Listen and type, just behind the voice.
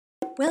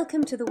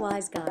Welcome to the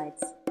Wise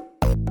Guides.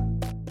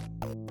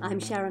 I'm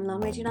Sharon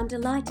Longridge and I'm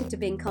delighted to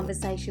be in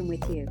conversation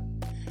with you.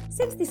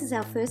 Since this is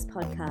our first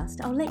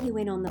podcast, I'll let you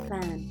in on the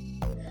plan.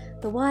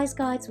 The Wise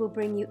Guides will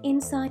bring you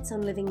insights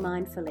on living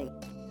mindfully.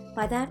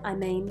 By that I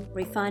mean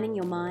refining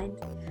your mind,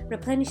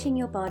 replenishing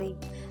your body,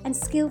 and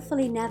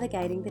skillfully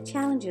navigating the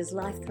challenges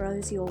life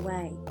throws your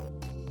way.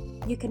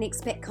 You can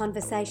expect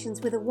conversations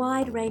with a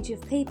wide range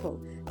of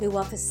people who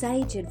offer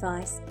sage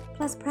advice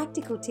plus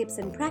practical tips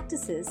and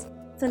practices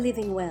for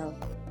living well.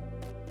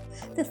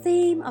 The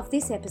theme of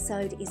this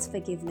episode is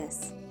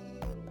forgiveness.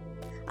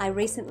 I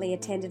recently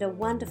attended a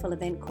wonderful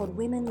event called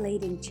Women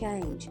Leading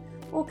Change,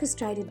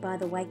 orchestrated by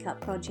the Wake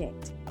Up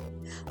Project.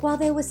 While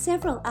there were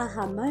several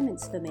aha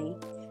moments for me,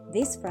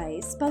 this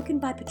phrase, spoken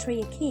by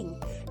Petrea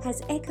King,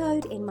 has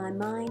echoed in my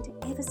mind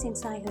ever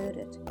since I heard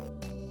it.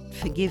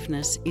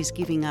 Forgiveness is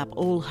giving up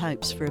all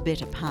hopes for a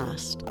better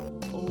past.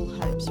 All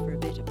hopes for a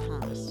better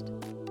past.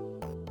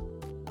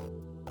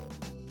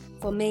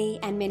 For me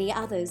and many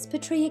others,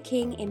 Petrea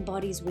King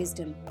embodies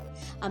wisdom.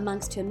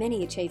 Amongst her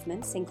many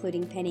achievements,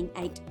 including penning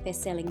 8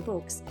 best-selling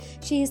books,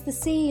 she is the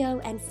CEO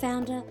and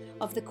founder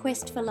of the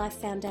Quest for Life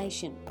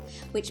Foundation,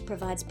 which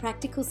provides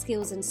practical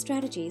skills and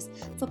strategies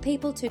for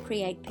people to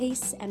create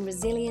peace and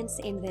resilience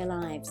in their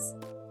lives.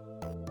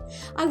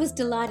 I was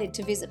delighted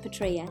to visit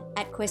Petrea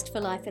at Quest for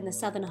Life in the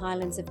Southern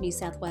Highlands of New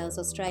South Wales,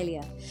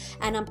 Australia,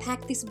 and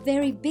unpack this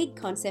very big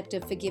concept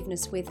of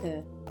forgiveness with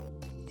her.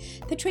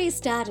 Petrea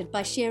started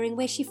by sharing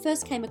where she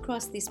first came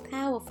across this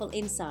powerful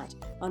insight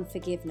on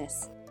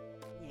forgiveness.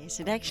 Yes,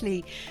 it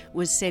actually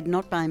was said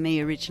not by me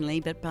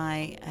originally, but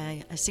by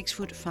a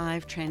 6'5"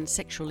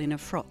 transsexual in a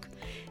frock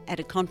at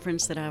a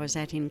conference that I was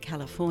at in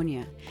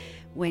California,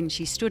 when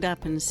she stood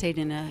up and said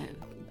in a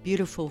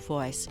beautiful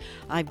voice,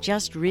 "I've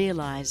just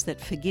realised that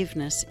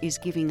forgiveness is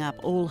giving up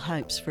all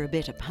hopes for a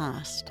better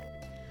past."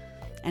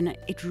 And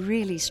it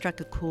really struck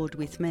a chord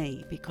with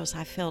me, because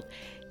I felt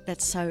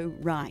that's so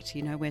right.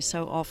 You know, we're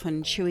so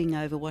often chewing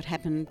over what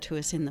happened to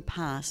us in the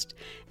past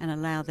and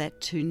allow that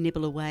to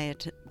nibble away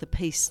at the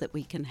peace that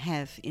we can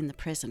have in the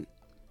present.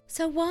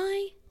 So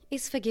why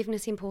is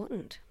forgiveness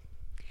important?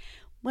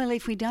 Well,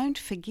 if we don't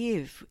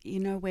forgive,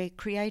 we're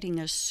creating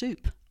a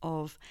soup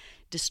of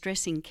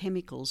distressing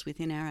chemicals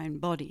within our own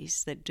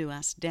bodies that do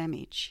us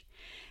damage.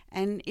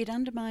 And it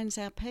undermines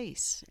our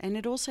peace. And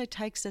it also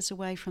takes us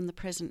away from the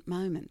present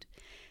moment,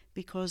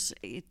 because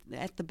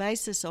at the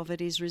basis of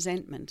it is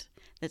resentment,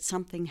 that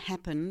something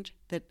happened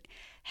that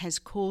has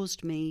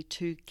caused me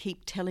to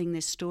keep telling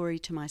this story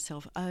to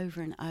myself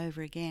over and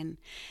over again.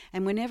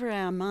 And whenever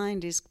our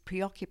mind is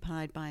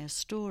preoccupied by a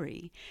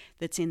story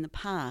that's in the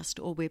past,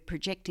 or we're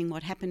projecting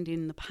what happened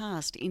in the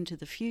past into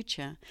the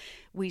future,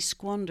 we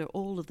squander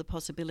all of the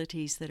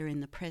possibilities that are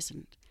in the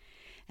present.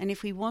 And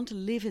if we want to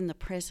live in the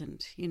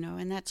present,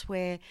 and that's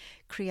where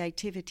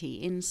creativity,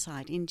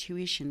 insight,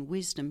 intuition,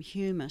 wisdom,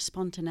 humour,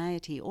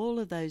 spontaneity, all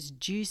of those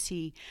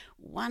juicy,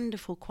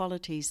 wonderful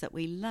qualities that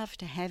we love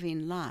to have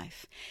in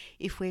life,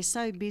 if we're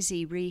so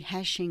busy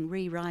rehashing,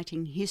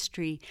 rewriting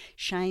history,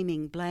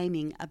 shaming,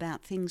 blaming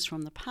about things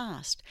from the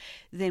past,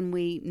 then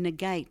we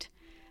negate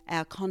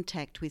our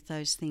contact with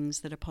those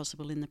things that are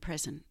possible in the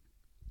present.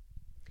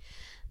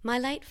 My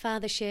late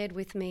father shared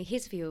with me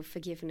his view of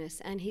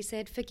forgiveness, and he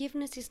said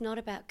forgiveness is not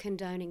about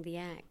condoning the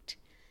act.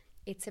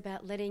 It's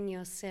about letting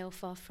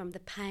yourself off from the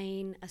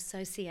pain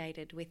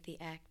associated with the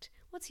act.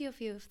 What's your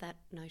view of that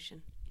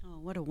notion? Oh,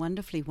 what a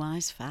wonderfully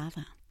wise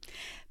father.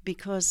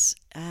 Because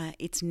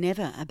it's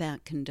never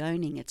about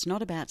condoning. It's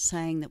not about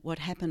saying that what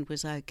happened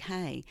was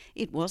okay.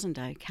 It wasn't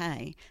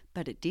okay,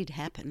 but it did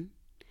happen.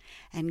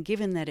 And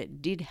given that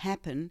it did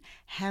happen,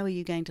 how are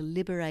you going to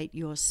liberate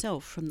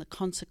yourself from the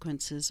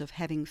consequences of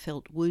having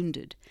felt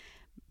wounded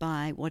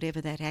by whatever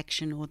that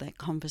action or that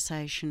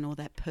conversation or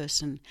that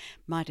person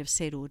might have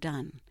said or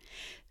done?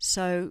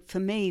 So for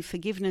me,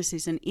 forgiveness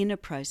is an inner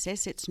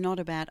process. It's not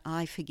about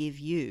I forgive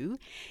you.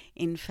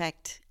 In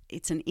fact,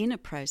 it's an inner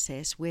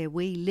process where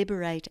we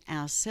liberate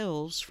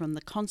ourselves from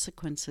the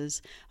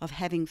consequences of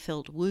having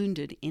felt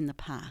wounded in the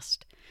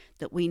past,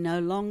 that we no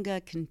longer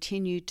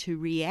continue to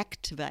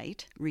react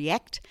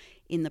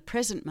in the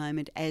present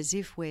moment as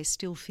if we're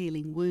still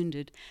feeling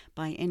wounded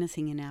by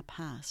anything in our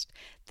past.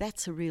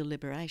 That's a real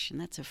liberation.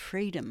 That's a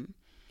freedom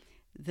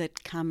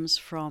that comes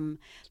from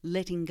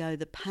letting go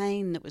the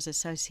pain that was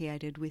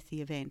associated with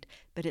the event,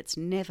 but it's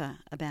never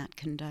about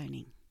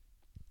condoning.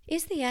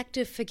 Is the act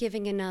of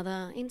forgiving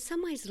another in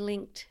some ways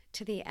linked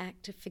to the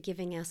act of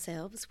forgiving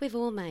ourselves? We've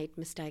all made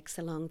mistakes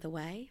along the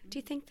way. Do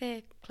you think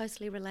they're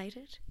closely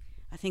related?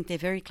 I think they're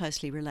very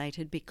closely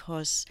related,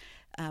 because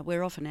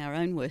we're often our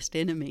own worst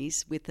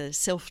enemies with the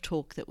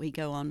self-talk that we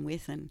go on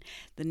with and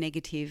the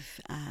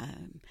negative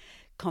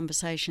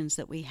conversations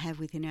that we have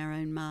within our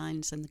own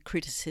minds and the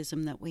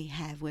criticism that we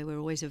have, where we're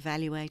always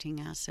evaluating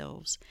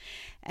ourselves.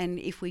 And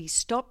if we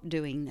stop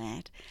doing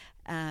that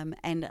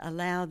and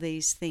allow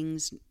these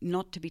things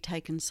not to be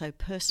taken so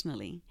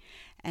personally,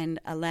 and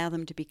allow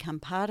them to become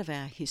part of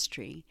our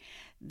history,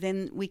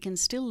 then we can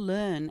still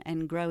learn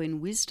and grow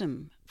in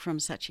wisdom from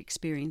such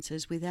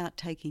experiences without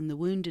taking the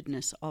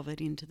woundedness of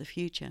it into the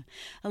future.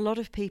 A lot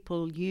of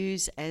people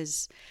use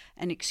as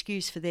an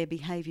excuse for their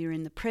behaviour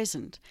in the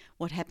present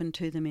what happened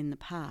to them in the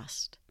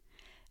past.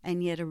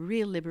 And yet a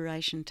real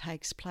liberation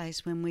takes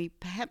place when we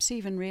perhaps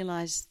even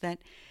realise that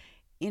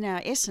in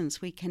our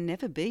essence we can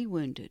never be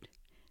wounded,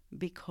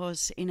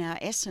 because in our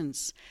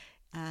essence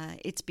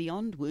it's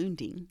beyond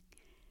wounding.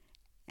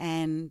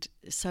 And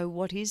so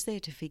what is there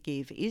to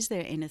forgive? Is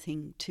there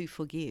anything to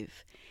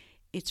forgive?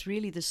 It's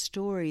really the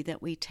story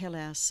that we tell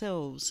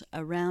ourselves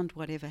around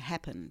whatever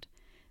happened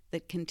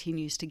that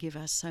continues to give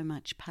us so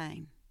much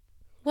pain.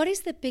 What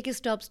is the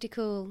biggest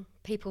obstacle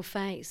people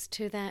face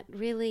to that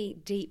really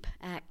deep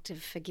act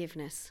of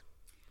forgiveness?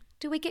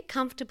 Do we get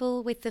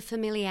comfortable with the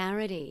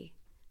familiarity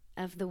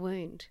of the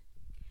wound?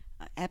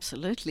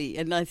 Absolutely,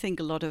 and I think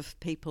a lot of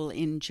people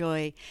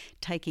enjoy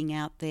taking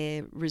out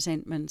their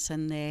resentments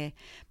and their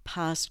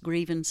past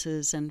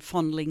grievances and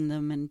fondling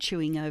them and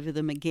chewing over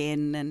them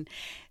again.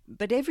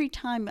 But every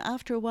time,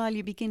 after a while,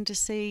 you begin to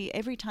see,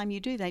 every time you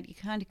do that, you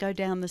kind of go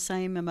down the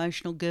same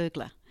emotional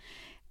gurgler.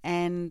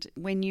 And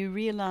when you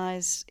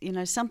realise,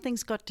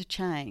 something's got to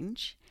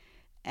change,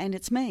 and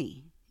it's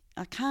me.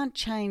 I can't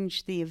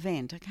change the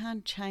event. I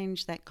can't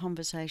change that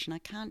conversation. I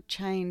can't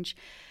change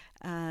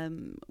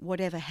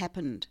whatever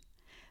happened.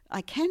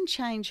 I can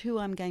change who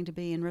I'm going to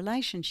be in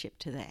relationship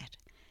to that.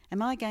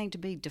 Am I going to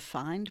be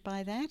defined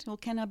by that, or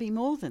can I be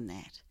more than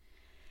that?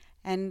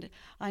 And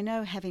I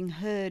know, having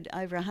heard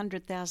over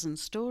 100,000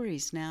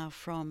 stories now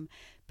from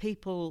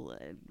people,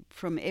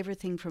 from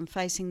everything from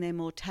facing their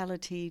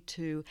mortality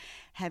to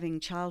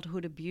having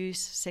childhood abuse,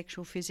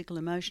 sexual, physical,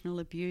 emotional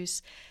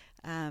abuse,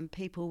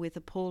 people with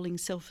appalling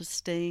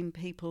self-esteem,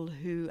 people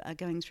who are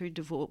going through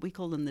divorce. We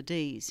call them the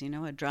Ds,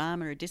 a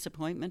drama, a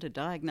disappointment, a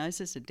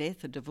diagnosis, a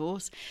death, a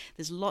divorce.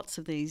 There's lots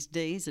of these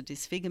Ds, a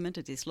disfigurement,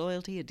 a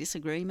disloyalty, a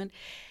disagreement.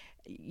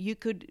 You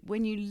could,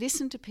 when you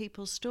listen to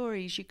people's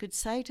stories, you could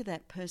say to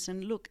that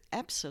person, look,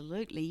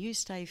 absolutely, you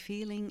stay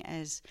feeling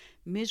as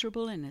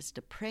miserable and as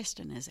depressed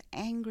and as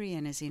angry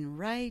and as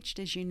enraged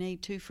as you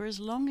need to for as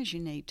long as you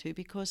need to,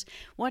 because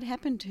what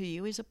happened to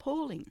you is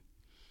appalling.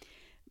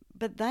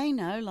 But they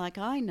know, like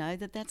I know,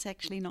 that that's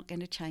actually not going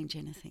to change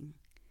anything.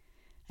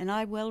 And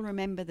I well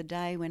remember the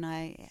day when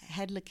I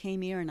had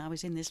leukemia and I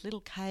was in this little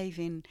cave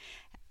in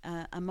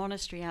a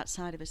monastery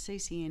outside of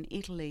Assisi in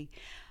Italy.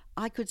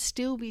 I could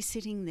still be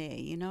sitting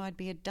there, I'd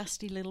be a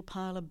dusty little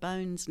pile of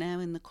bones now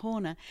in the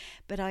corner,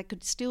 but I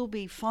could still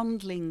be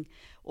fondling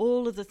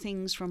all of the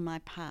things from my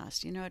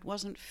past. It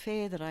wasn't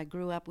fair that I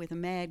grew up with a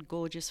mad,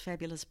 gorgeous,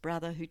 fabulous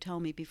brother who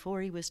told me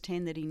before he was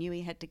 10 that he knew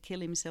he had to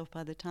kill himself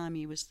by the time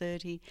he was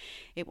 30.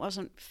 It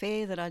wasn't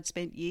fair that I'd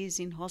spent years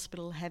in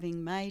hospital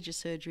having major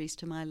surgeries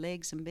to my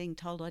legs and being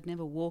told I'd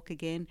never walk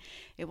again.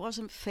 It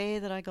wasn't fair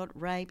that I got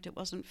raped. It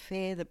wasn't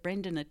fair that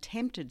Brendan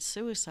attempted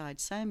suicide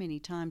so many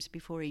times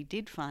before he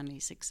did finally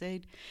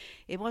succeed.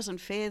 It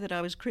wasn't fair that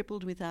I was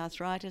crippled with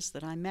arthritis,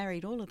 that I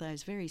married all of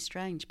those very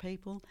strange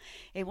people.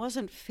 It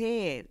wasn't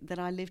fair that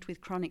I lived with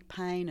chronic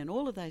pain and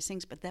all of those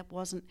things, but that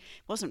wasn't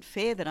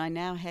fair that I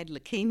now had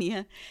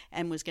leukemia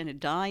and was going to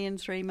die in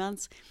 3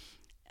 months.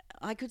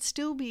 I could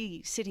still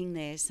be sitting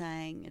there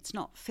saying it's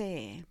not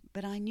fair,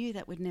 but I knew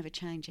that would never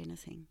change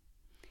anything.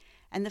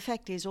 And the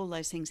fact is, all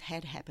those things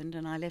had happened,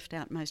 and I left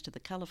out most of the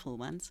colourful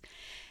ones.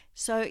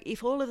 So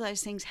if all of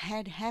those things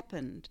had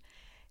happened,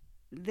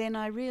 then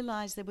I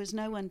realised there was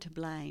no one to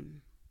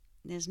blame.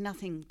 There's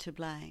nothing to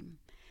blame.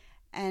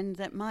 And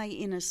that my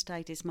inner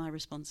state is my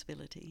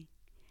responsibility.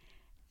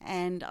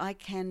 And I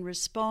can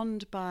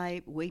respond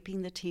by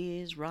weeping the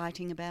tears,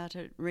 writing about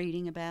it,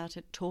 reading about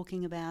it,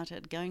 talking about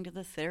it, going to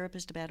the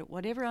therapist about it,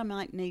 whatever I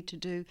might need to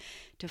do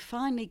to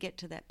finally get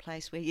to that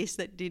place where, yes,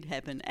 that did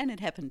happen, and it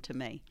happened to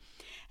me.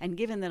 And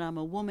given that I'm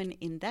a woman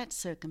in that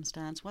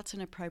circumstance, what's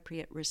an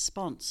appropriate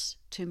response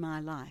to my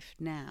life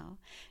now,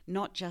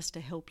 not just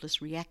a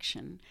helpless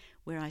reaction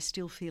where I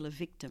still feel a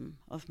victim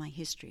of my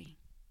history.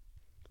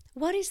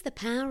 What is the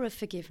power of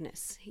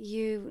forgiveness?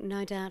 You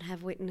no doubt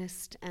have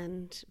witnessed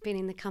and been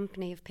in the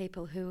company of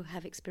people who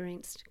have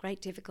experienced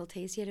great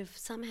difficulties, yet have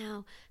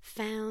somehow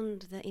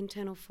found the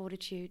internal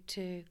fortitude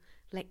to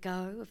let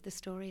go of the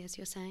story, as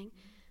you're saying.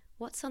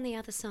 What's on the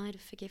other side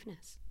of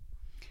forgiveness?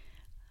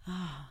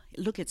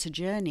 Look, it's a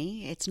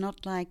journey. It's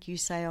not like you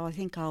say, I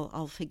think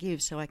I'll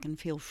forgive so I can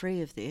feel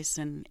free of this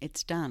and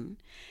it's done.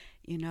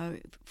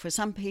 For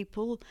some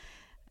people,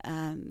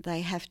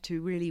 they have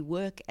to really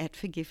work at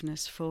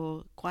forgiveness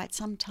for quite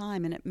some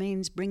time, and it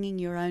means bringing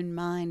your own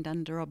mind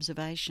under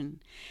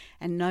observation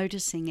and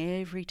noticing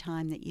every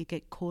time that you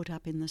get caught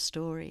up in the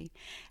story.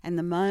 And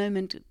the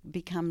moment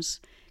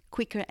becomes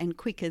quicker and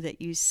quicker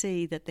that you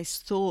see that this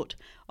thought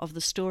of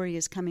the story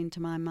has come into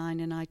my mind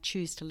and I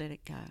choose to let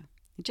it go.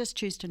 I just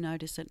choose to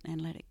notice it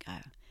and let it go.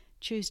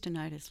 Choose to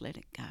notice, let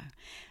it go,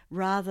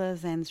 rather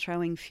than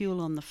throwing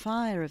fuel on the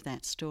fire of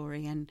that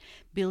story and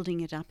building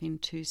it up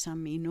into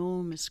some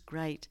enormous,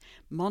 great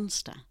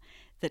monster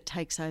that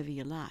takes over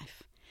your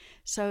life.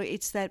 So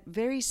it's that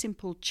very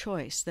simple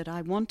choice that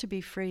I want to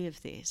be free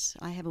of this.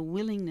 I have a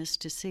willingness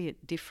to see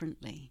it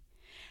differently.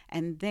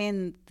 And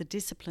then the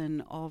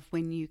discipline of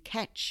when you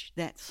catch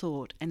that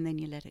thought and then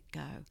you let it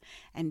go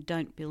and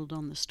don't build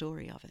on the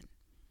story of it.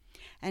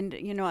 And,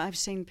 I've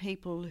seen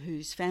people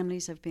whose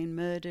families have been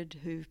murdered,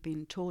 who've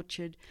been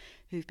tortured,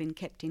 who've been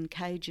kept in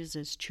cages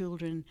as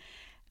children.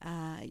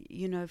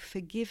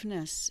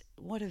 Forgiveness,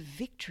 what a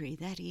victory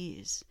that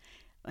is.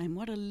 And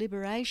what a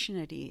liberation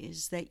it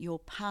is that your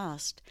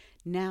past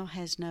now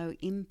has no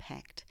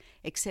impact,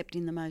 except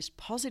in the most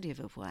positive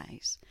of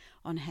ways,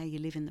 on how you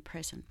live in the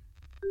present.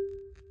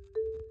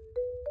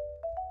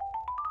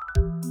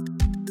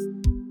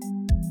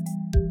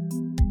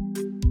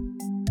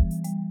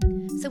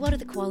 So what are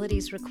the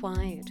qualities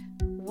required?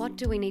 What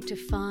do we need to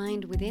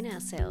find within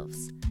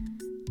ourselves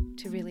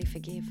to really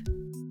forgive?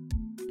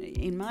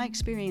 In my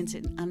experience,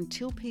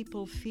 until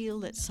people feel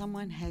that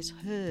someone has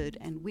heard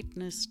and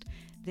witnessed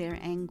their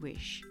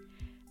anguish,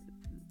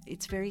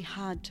 it's very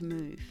hard to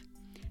move,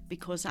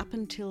 because up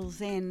until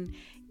then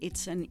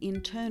it's an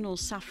internal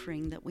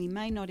suffering that we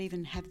may not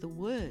even have the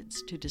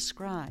words to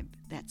describe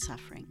that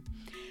suffering.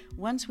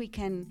 Once we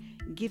can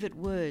give it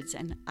words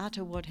and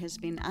utter what has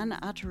been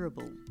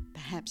unutterable,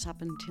 perhaps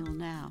up until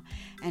now,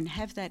 and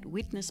have that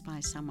witnessed by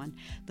someone,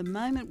 the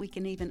moment we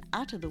can even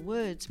utter the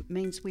words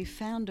means we've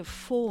found a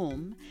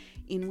form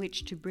in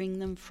which to bring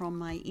them from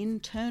my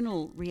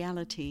internal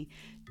reality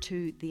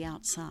to the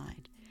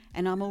outside.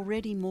 And I'm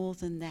already more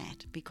than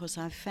that, because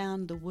I've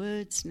found the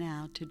words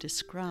now to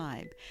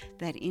describe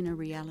that inner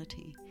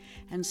reality.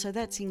 And so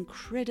that's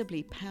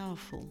incredibly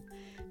powerful,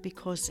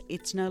 because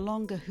it's no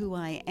longer who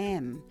I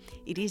am,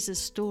 it is a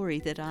story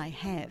that I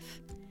have.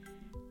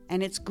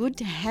 And it's good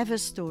to have a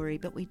story,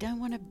 but we don't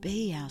want to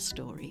be our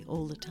story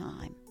all the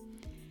time.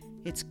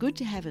 It's good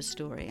to have a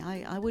story.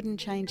 I wouldn't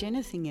change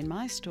anything in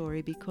my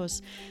story,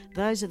 because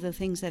those are the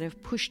things that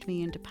have pushed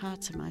me into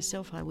parts of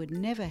myself I would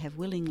never have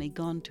willingly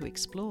gone to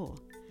explore.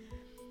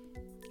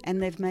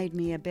 And they've made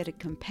me a better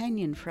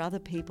companion for other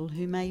people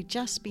who may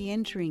just be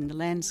entering the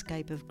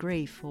landscape of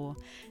grief or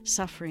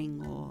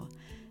suffering or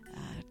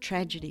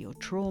tragedy or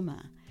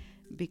trauma,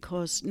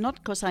 not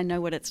because I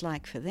know what it's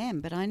like for them,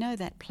 but I know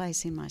that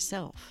place in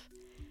myself.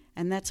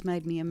 And that's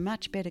made me a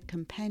much better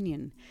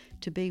companion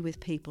to be with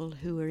people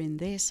who are in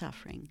their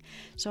suffering.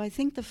 So I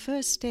think the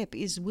first step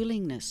is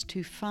willingness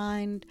to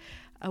find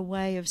a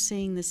way of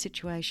seeing the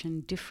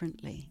situation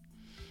differently.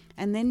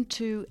 And then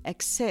to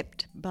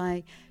accept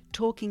by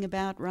talking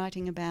about,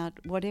 writing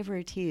about, whatever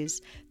it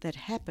is that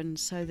happened,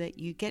 so that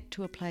you get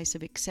to a place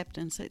of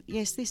acceptance that,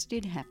 yes, this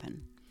did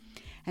happen.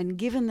 And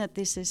given that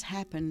this has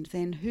happened,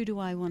 then who do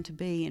I want to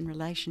be in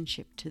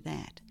relationship to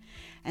that?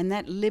 And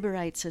that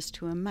liberates us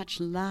to a much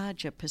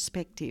larger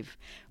perspective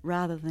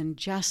rather than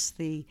just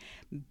the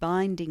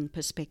binding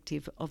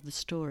perspective of the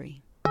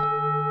story.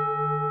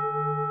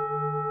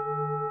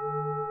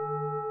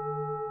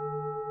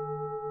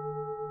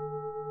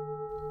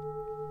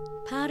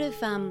 Part of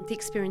the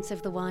experience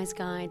of the Wise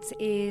Guides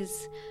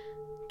is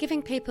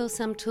giving people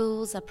some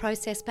tools, a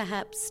process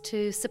perhaps,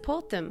 to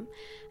support them,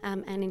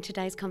 and in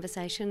today's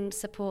conversation,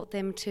 support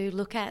them to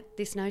look at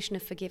this notion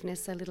of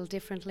forgiveness a little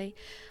differently.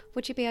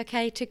 Would you be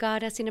okay to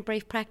guide us in a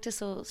brief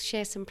practice or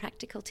share some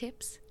practical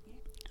tips?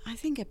 I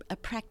think a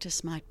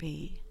practice might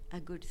be a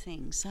good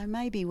thing. So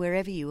maybe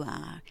wherever you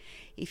are,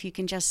 if you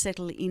can just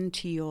settle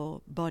into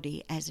your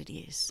body as it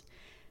is.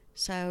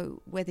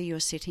 So whether you're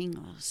sitting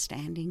or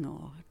standing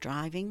or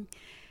driving,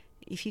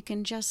 if you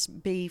can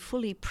just be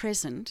fully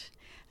present,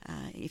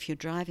 if you're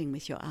driving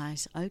with your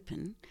eyes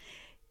open,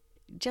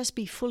 just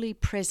be fully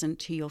present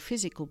to your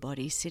physical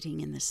body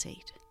sitting in the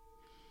seat.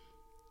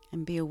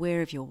 And be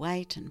aware of your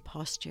weight and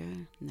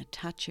posture and the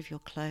touch of your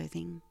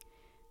clothing,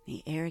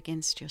 the air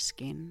against your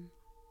skin.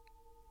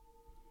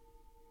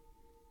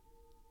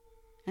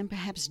 And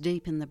perhaps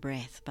deepen the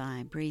breath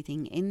by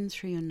breathing in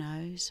through your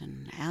nose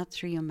and out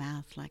through your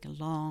mouth like a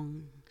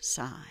long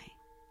sigh.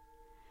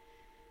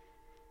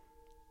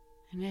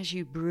 And as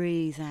you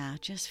breathe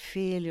out, just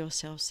feel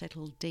yourself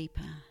settle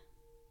deeper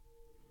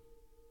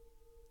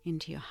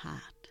into your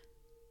heart.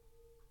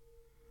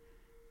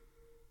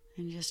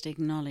 And just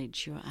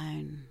acknowledge your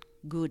own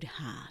good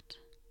heart.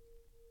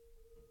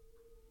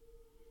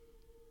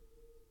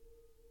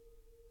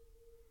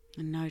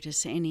 And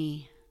notice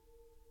any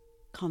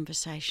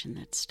conversation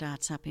that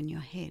starts up in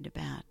your head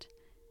about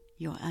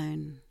your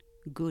own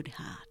good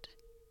heart.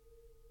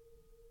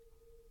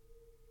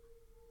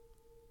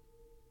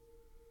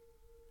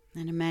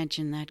 And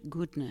imagine that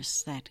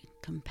goodness, that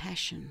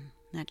compassion,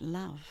 that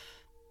love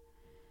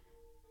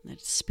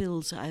that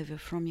spills over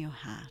from your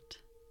heart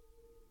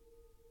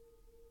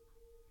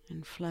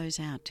and flows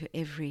out to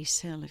every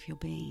cell of your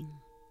being.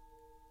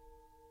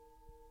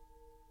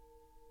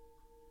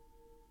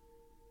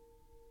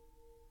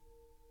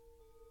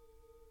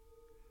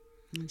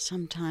 And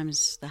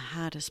sometimes the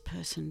hardest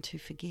person to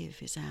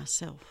forgive is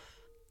ourselves,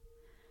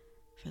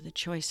 for the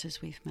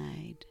choices we've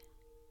made,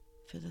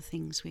 for the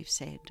things we've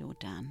said or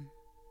done.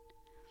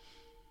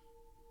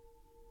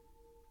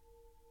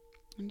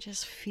 And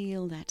just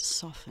feel that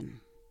soften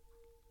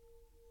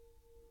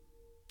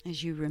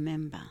as you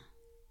remember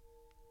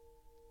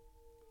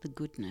the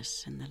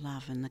goodness and the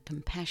love and the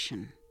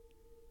compassion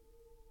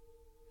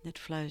that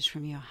flows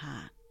from your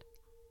heart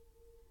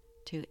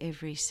to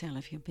every cell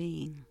of your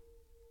being.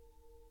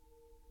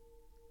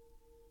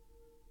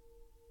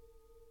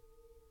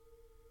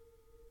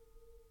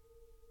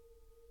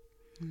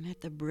 And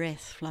let the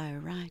breath flow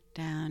right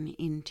down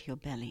into your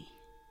belly,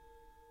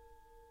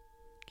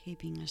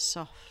 keeping a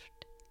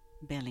soft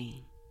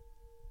belly.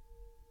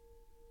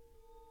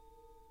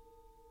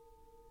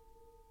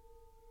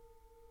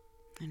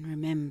 And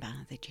remember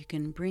that you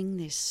can bring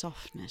this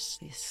softness,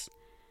 this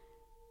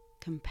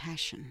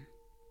compassion,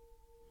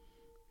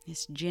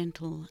 this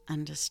gentle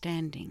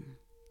understanding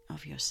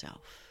of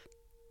yourself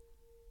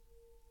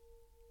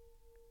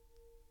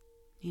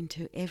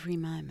into every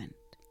moment,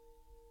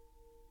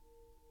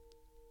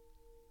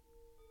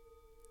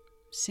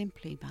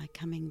 simply by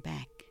coming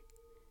back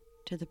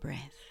to the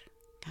breath,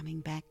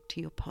 coming back to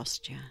your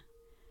posture,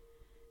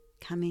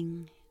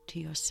 coming to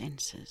your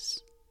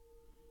senses.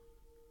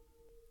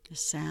 The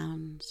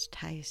sounds,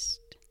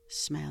 taste,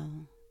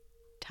 smell,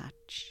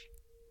 touch,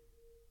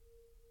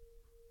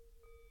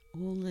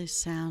 all the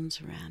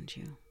sounds around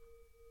you.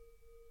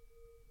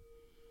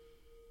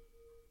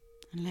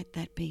 And let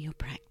that be your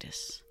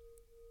practice.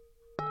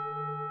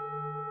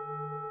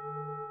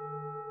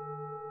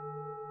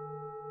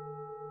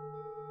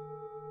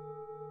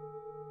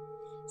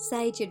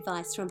 Sage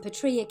advice from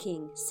Petrea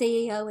King,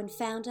 CEO and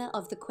founder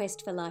of the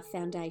Quest for Life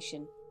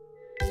Foundation.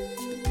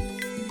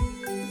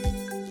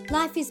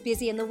 Life is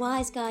busy and the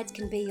Wise Guides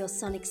can be your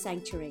sonic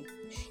sanctuary.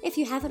 If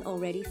you haven't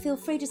already, feel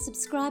free to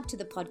subscribe to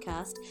the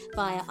podcast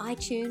via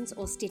iTunes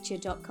or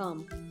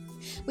Stitcher.com.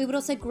 We would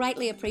also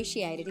greatly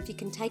appreciate it if you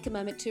can take a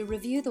moment to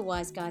review the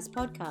Wise Guys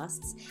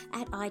podcasts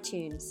at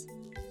iTunes.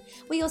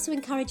 We also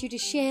encourage you to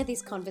share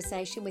this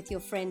conversation with your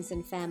friends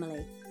and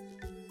family.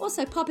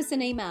 Also, pop us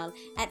an email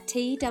at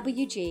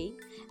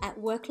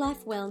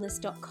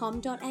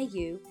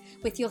twg@worklifewellness.com.au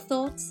with your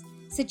thoughts,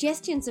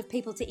 suggestions of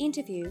people to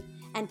interview,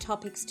 and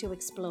topics to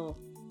explore.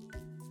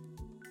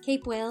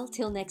 Keep well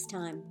till next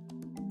time.